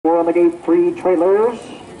On the gate 3 trailers.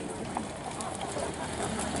 Here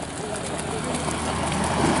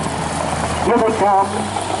they come.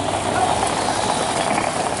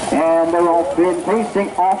 And they're all been pacing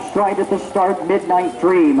off stride at the start. Midnight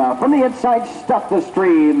Dream. From the inside, Stuff the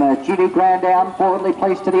Stream. GV Grand Am forwardly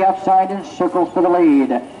placed to the outside and circles for the lead.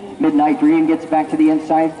 Midnight Dream gets back to the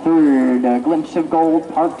inside third. Glimpse of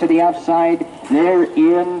Gold parked to the outside. They're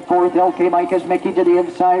in fourth. Mikka's Miki to the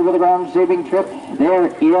inside with a ground-saving trip. They're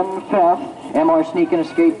in fifth. MR Sneakin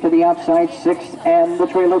escape to the outside sixth, and the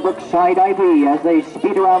trailer Brookside IV as they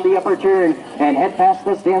speed around the upper turn and head past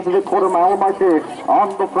the stands of the quarter-mile marker.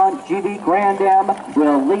 On the front, GV Grand Am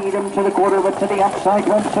will lead them to the quarter, but to the outside,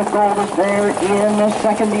 Glimpse of Gold is there in the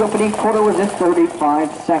second. The opening quarter was at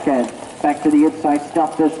 35 seconds. Back to the inside,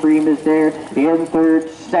 Stuff the Stream is there in third,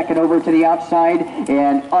 second over to the outside,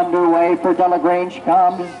 and underway for Lagrange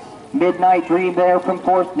comes Midnight Dream there from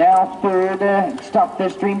fourth, now third. Stuff the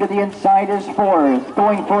Stream to the inside is fourth.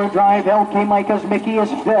 Going for a drive, Mikka's Miki is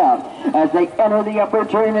fifth. As they enter the upper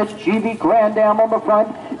turn, it's GV Grand Am on the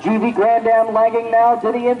front. GV Grand Am lagging now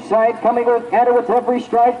to the inside, coming at it with every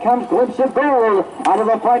stride comes Glimpse of Gold. Out of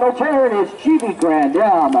the final turn is GV Grand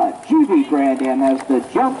Am. GV Grand Am has the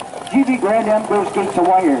jump. GV Grand Am goes gate to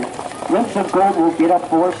wire. Glimpse of Gold will get up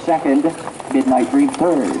for second. Midnight Dream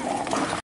third.